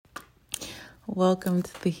Welcome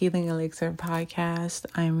to the Healing Elixir podcast.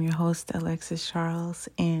 I am your host, Alexis Charles,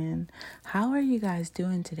 and how are you guys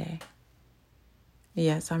doing today?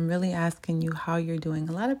 Yes, I'm really asking you how you're doing.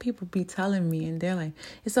 A lot of people be telling me, and they're like,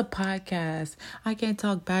 it's a podcast. I can't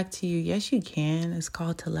talk back to you. Yes, you can. It's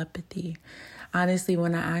called telepathy. Honestly,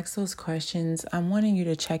 when I ask those questions, I'm wanting you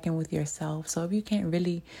to check in with yourself. So if you can't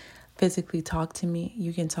really physically talk to me,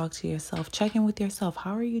 you can talk to yourself. Check in with yourself.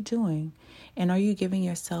 How are you doing? And are you giving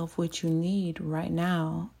yourself what you need right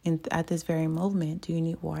now at this very moment? Do you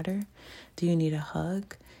need water? Do you need a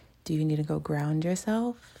hug? Do you need to go ground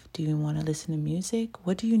yourself? Do you want to listen to music?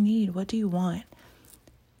 What do you need? What do you want?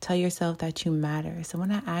 Tell yourself that you matter. So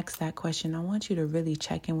when I ask that question, I want you to really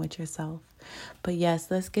check in with yourself. But yes,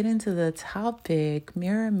 let's get into the topic.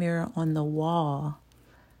 Mirror, mirror on the wall.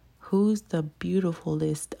 Who's the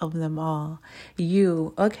beautifulest of them all?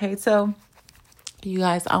 You. Okay, so you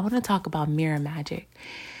guys, I want to talk about mirror magic.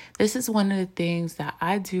 This is one of the things that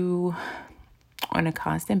I do on a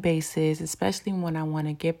constant basis, especially when I want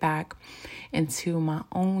to get back into my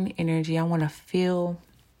own energy. I want to feel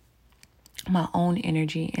my own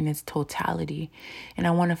energy in its totality, and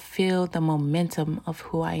I want to feel the momentum of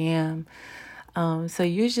who I am. So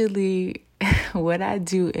usually what I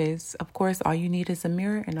do is, of course, all you need is a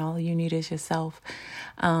mirror and all you need is yourself.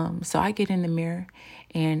 So I get in the mirror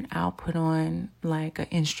and I'll put on like an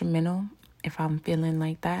instrumental if I'm feeling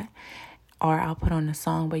like that, or I'll put on a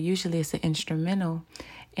song, but usually it's an instrumental,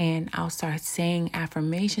 and I'll start saying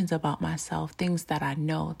affirmations about myself, things that I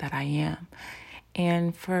know that I am.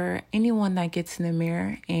 And for anyone that gets in the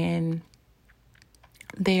mirror and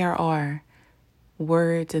there are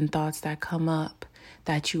words and thoughts that come up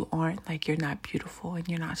that you aren't, like you're not beautiful and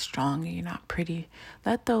you're not strong and you're not pretty,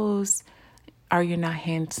 let those, or you're not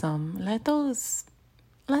handsome, let those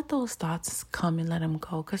thoughts come and let them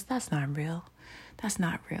go, because that's not real. That's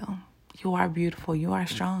not real. You are beautiful. You are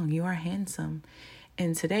strong. You are handsome.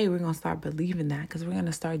 And today we're going to start believing that, because we're going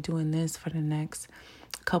to start doing this for the next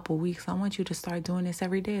couple weeks. I want you to start doing this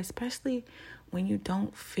every day, especially when you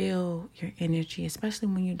don't feel your energy, especially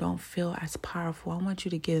when you don't feel as powerful. I want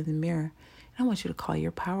you to get in the mirror and I want you to call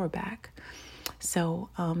your power back. So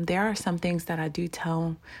there are some things that I do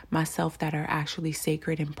tell myself that are actually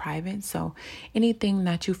sacred and private. So anything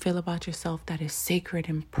that you feel about yourself that is sacred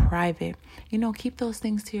and private, keep those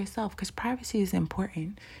things to yourself, because privacy is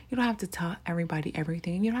important. You don't have to tell everybody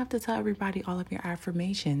everything. You don't have to tell everybody all of your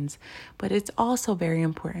affirmations. But it's also very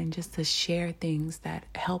important just to share things that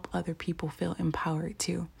help other people feel empowered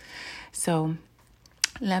too. So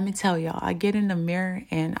let me tell y'all, I get in the mirror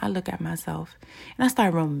and I look at myself and I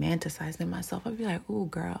start romanticizing myself. I'll be like, ooh,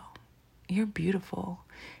 girl, you're beautiful.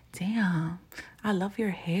 Damn, I love your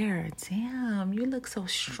hair. Damn, you look so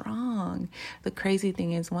strong. The crazy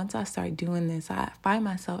thing is, once I start doing this, I find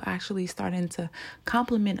myself actually starting to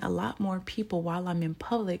compliment a lot more people while I'm in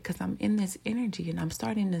public, because I'm in this energy and I'm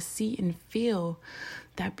starting to see and feel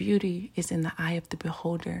that beauty is in the eye of the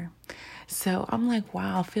beholder. So I'm like,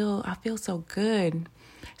 wow, I feel so good.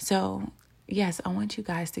 So yes, I want you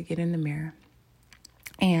guys to get in the mirror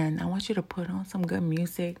and I want you to put on some good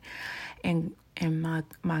music, and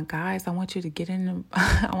my guys, I want you to get in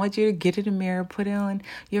the mirror, put on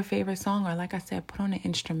your favorite song, or like I said, put on an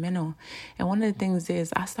instrumental. And one of the things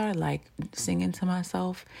is I started like singing to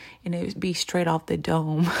myself, and it would be straight off the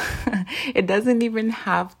dome. It doesn't even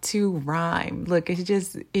have to rhyme. Look, it's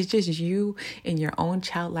just you and your own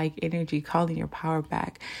childlike energy calling your power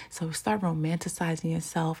back. So start romanticizing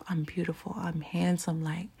yourself. I'm beautiful. I'm handsome.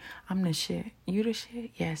 Like, I'm the shit. You the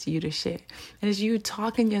shit? Yes, you the shit. And it's you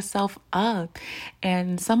talking yourself up.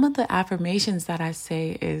 And some of the affirmations that I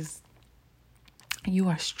say is, you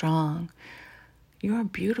are strong. You are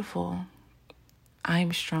beautiful. I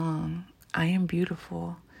am strong. I am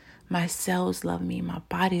beautiful. My cells love me. My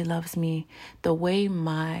body loves me. The way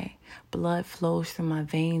my blood flows through my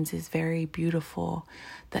veins is very beautiful.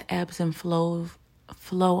 The ebbs and flow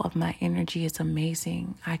of my energy is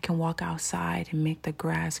amazing. I can walk outside and make the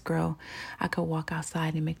grass grow. I could walk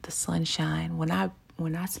outside and make the sun shine. When I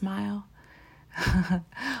smile,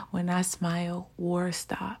 when I smile, wars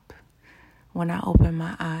stop. When I open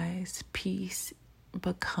my eyes, peace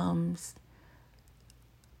becomes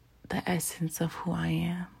the essence of who I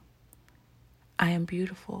am. I am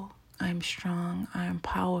beautiful. I am strong. I am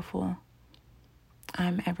powerful.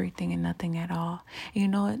 I'm everything and nothing at all. And you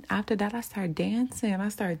know what? After that, I start dancing. I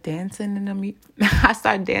start dancing to the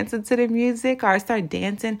music, or I start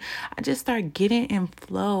dancing. I just start getting in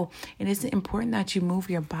flow. And it's important that you move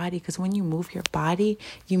your body, because when you move your body,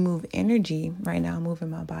 you move energy. Right now, I'm moving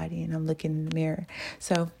my body and I'm looking in the mirror.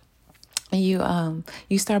 So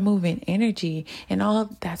you start moving energy, and all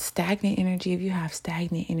that stagnant energy, if you have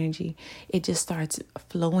stagnant energy, it just starts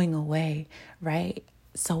flowing away, right?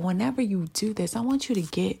 So whenever you do this, I want you to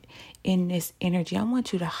get in this energy. I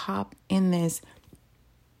want you to hop in this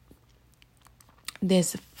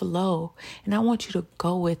flow, and I want you to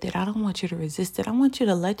go with it. I don't want you to resist it. I want you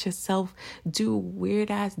to let yourself do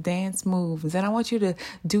weird ass dance moves, and I want you to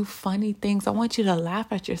do funny things. I want you to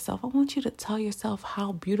laugh at yourself. I want you to tell yourself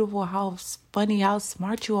how beautiful, how funny, how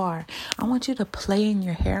smart you are. I want you to play in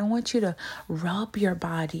your hair. I want you to rub your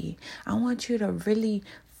body. I want you to really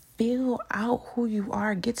feel out who you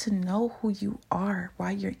are. Get to know who you are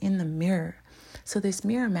while you're in the mirror. So this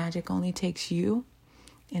mirror magic only takes you,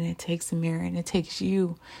 and it takes a mirror, and it takes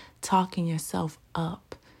you talking yourself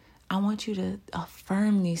up. I want you to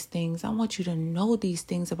affirm these things. I want you to know these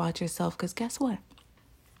things about yourself, because guess what?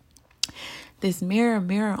 This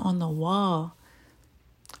mirror on the wall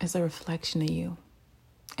is a reflection of you,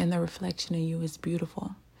 and the reflection of you is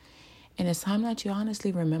beautiful. And it's time that you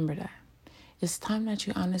honestly remember that. It's time that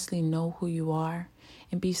you honestly know who you are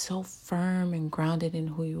and be so firm and grounded in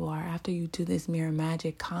who you are. After you do this mirror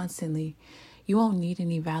magic constantly, you won't need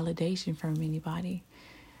any validation from anybody.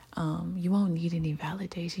 You won't need any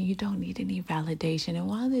validation. You don't need any validation. And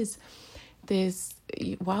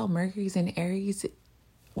while Mercury is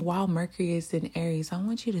in Aries, I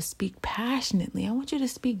want you to speak passionately. I want you to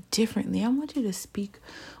speak differently. I want you to speak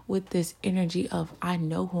with this energy of, I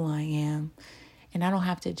know who I am. And I don't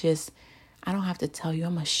have to tell you.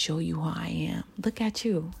 I'm going to show you who I am. Look at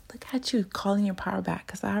you calling your power back,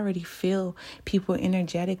 because I already feel people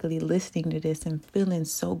energetically listening to this and feeling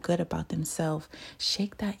so good about themselves.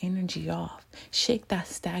 Shake that energy off. Shake that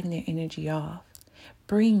stagnant energy off.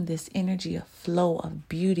 Bring this energy of flow, of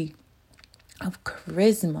beauty, of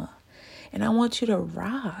charisma. And I want you to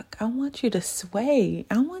rock. I want you to sway.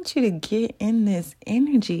 I want you to get in this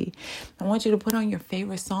energy. I want you to put on your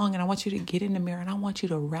favorite song, and I want you to get in the mirror, and I want you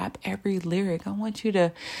to rap every lyric. I want you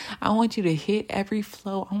to hit every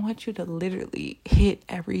flow. I want you to literally hit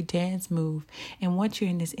every dance move. And once you're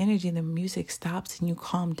in this energy, the music stops and you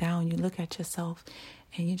calm down. You look at yourself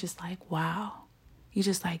and you're just like, wow. You're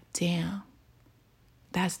just like, damn,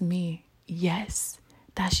 that's me. Yes,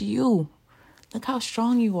 that's you. Look how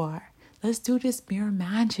strong you are. Let's do this mirror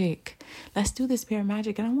magic. And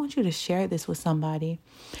I want you to share this with somebody.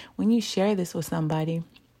 When you share this with somebody,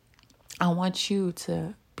 I want you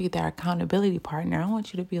to be their accountability partner. I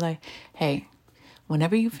want you to be like, hey,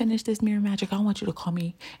 whenever you finish this mirror magic, I want you to call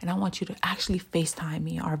me, and I want you to actually FaceTime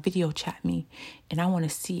me or video chat me. And I want to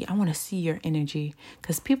see your energy,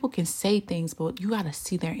 because people can say things, but you got to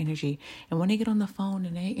see their energy. And when they get on the phone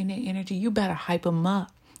and they in their energy, you better hype them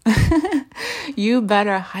up. You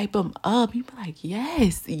better hype them up. You be like,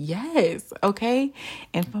 yes, okay.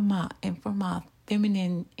 And for my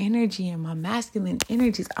feminine energy and my masculine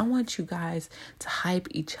energies, I want you guys to hype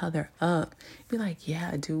each other up. Be like,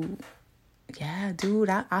 yeah, dude,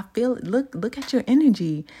 I feel it. Look at your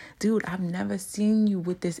energy, dude. I've never seen you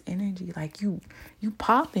with this energy. Like you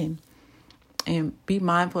popping. And be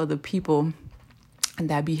mindful of the people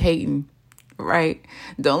that be hating. Right?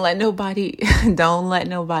 Don't let nobody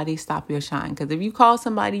stop your shine. Because if you call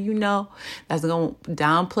somebody that's going to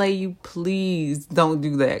downplay you, please don't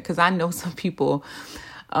do that. Because I know some people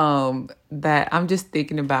that I'm just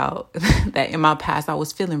thinking about that in my past I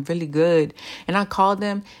was feeling really good, and I called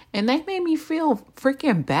them and they made me feel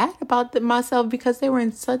freaking bad about myself, because they were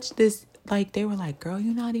in such this, like, they were like, girl,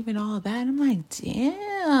 you're not even all that. And I'm like,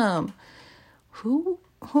 damn, who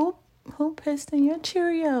pissed in your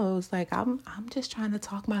Cheerios? Like, I'm just trying to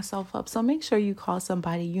talk myself up. So make sure you call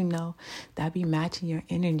somebody that be matching your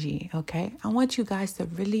energy, okay? I want you guys to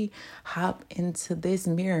really hop into this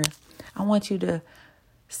mirror. I want you to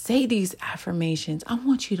say these affirmations. I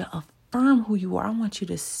want you to affirm who you are. I want you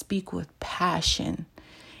to speak with passion.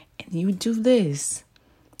 And you do this,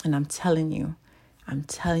 and I'm telling you,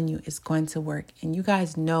 it's going to work. And you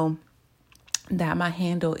guys know that my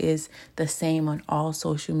handle is the same on all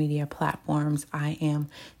social media platforms. I am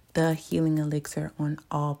The Healing Elixir on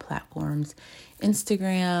all platforms.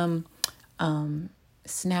 Instagram,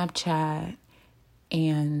 Snapchat,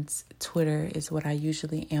 and Twitter is what I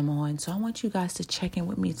usually am on. So I want you guys to check in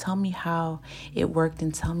with me. Tell me how it worked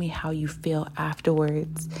and tell me how you feel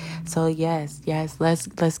afterwards. So yes,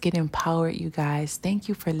 let's get empowered, you guys. Thank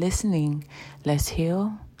you for listening. Let's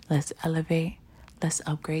heal, let's elevate, let's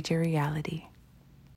upgrade your reality.